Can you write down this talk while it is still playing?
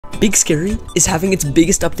Big Scary is having its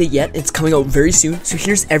biggest update yet. It's coming out very soon. So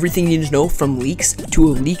here's everything you need to know from leaks to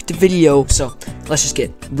a leaked video. So let's just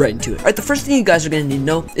get right into it. All right, the first thing you guys are going to need to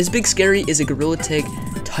know is Big Scary is a Gorilla Tag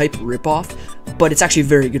type ripoff, but it's actually a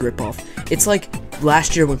very good ripoff. It's like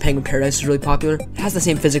last year when Penguin Paradise was really popular. It has the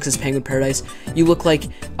same physics as Penguin Paradise. You look like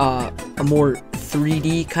a more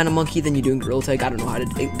 3D kind of monkey than you do in Gorilla Tag. I don't know how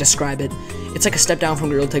to describe it. It's like a step down from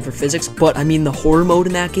Gorilla Tag for physics, but I mean the horror mode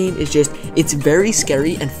in that game is just, it's very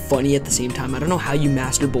scary and funny at the same time. I don't know how you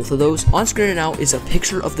master both of those. On screen right now is a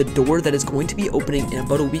picture of the door that is going to be opening in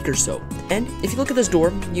about a week or so. And if you look at this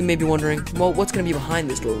door, you may be wondering, well, what's going to be behind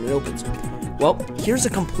this door when it opens? Well, here's a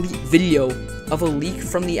complete video of a leak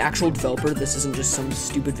from the actual developer. This isn't just some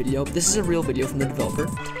stupid video. This is a real video from the developer.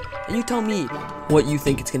 And you tell me what you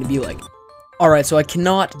think it's going to be like. Alright, so I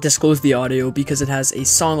cannot disclose the audio because it has a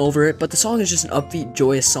song over it, but the song is just an upbeat,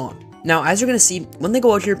 joyous song. Now, as you're going to see, when they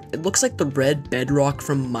go out here, it looks like the red bedrock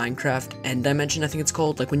from Minecraft End Dimension, I think it's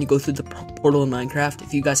called. Like when you go through the portal in Minecraft,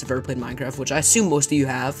 if you guys have ever played Minecraft, which I assume most of you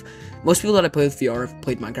have. Most people that I play with VR have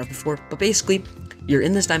played Minecraft before, but basically, you're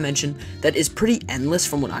in this dimension that is pretty endless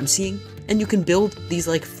from what I'm seeing, and you can build these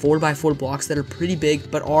like 4x4 blocks that are pretty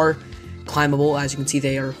big, but are climbable. As you can see,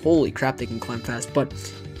 they are, holy crap, they can climb fast, but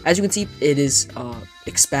as you can see, it is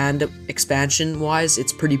expansion-wise,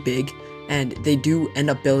 it's pretty big, and they do end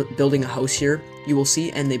up building a house here, you will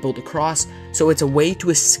see, and they build a cross, so it's a way to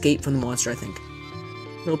escape from the monster, I think.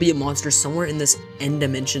 There'll be a monster somewhere in this end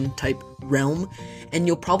dimension type realm, and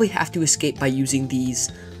you'll probably have to escape by using these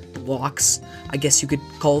blocks, I guess you could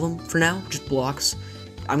call them for now, just blocks.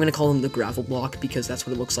 I'm gonna call them the gravel block because that's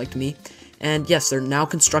what it looks like to me. And yes, they're now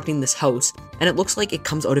constructing this house, and it looks like it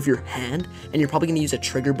comes out of your hand, and you're probably going to use a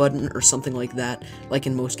trigger button or something like that, like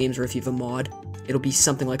in most games, or if you have a mod, it'll be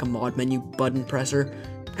something like a mod menu button presser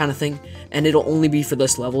kind of thing, and it'll only be for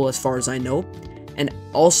this level as far as I know. And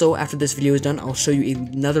also, after this video is done, I'll show you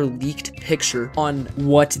another leaked picture on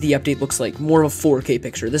what the update looks like, more of a 4K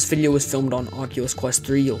picture. This video was filmed on Oculus Quest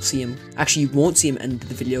 3, you'll see him, actually you won't see him end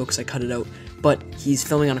the video because I cut it out, but he's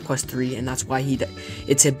filming on a Quest 3, and that's why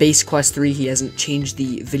it's a base Quest 3, he hasn't changed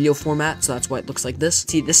the video format, so that's why it looks like this.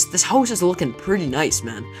 See, this house is looking pretty nice,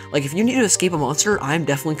 man. Like, if you need to escape a monster, I'm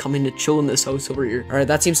definitely coming to chill in this house over here. Alright,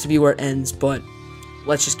 that seems to be where it ends, but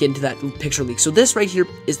let's just get into that picture leak. So this right here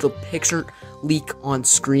is the picture leak on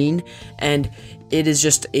screen, and it is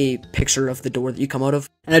just a picture of the door that you come out of.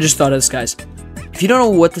 And I just thought of this, guys. If you don't know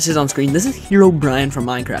what this is on screen, this is Herobrine from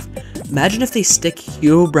Minecraft. Imagine if they stick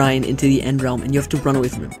Herobrine into the end realm and you have to run away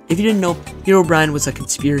from him. If you didn't know, Herobrine was a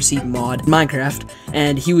conspiracy mod in Minecraft,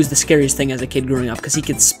 and he was the scariest thing as a kid growing up because he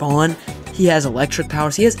could spawn, he has electric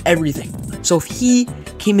powers, he has everything. So if he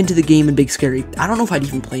came into the game in Big Scary, I don't know if I'd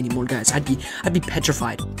even play anymore, guys. I'd be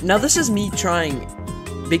petrified. Now this is me trying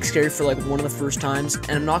Big Scary for like one of the first times,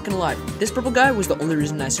 and I'm not gonna lie, this purple guy was the only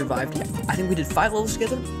reason I survived. I think we did 5 levels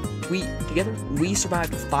together. We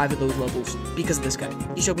survived 5 of those levels because of this guy.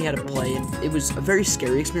 He showed me how to play, and it was a very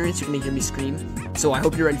scary experience. You can hear me scream, so I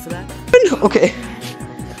hope you're ready for that.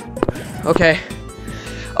 Okay.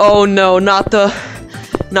 Oh no, not the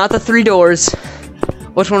 3 doors.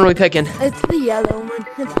 Which one are we picking? It's the yellow one.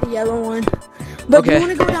 It's the yellow one. But okay. You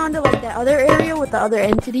want to go down to like the other area with the other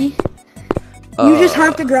entity? You just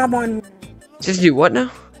have to grab on. Just do what now?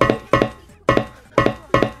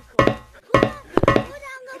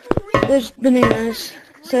 There's bananas.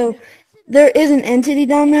 So there is an entity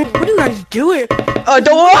down there. What are you guys doing? What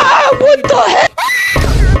the heck?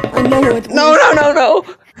 I know it's No.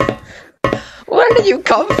 Where did you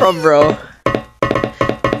come from, bro?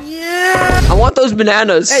 Yeah. I want those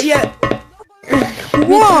bananas. Yeah.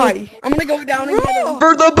 Why? I'm gonna go down and get them.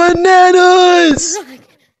 For the bananas!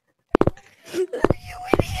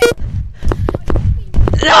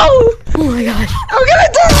 No! Oh my gosh. I'm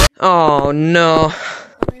gonna die! Oh no.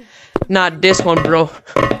 Not this one, bro.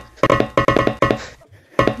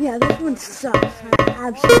 Yeah, this one sucks. I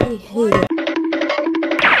absolutely hate it.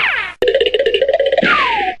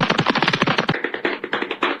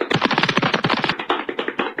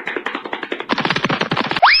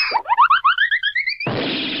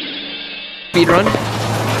 Speed run.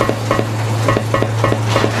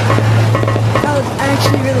 That was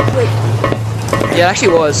actually really quick. Yeah, it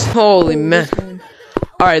actually was. Holy man.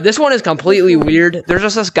 Alright, this one is completely weird. There's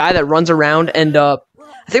just this guy that runs around, and I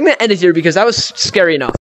think I'm gonna end it here because that was scary enough.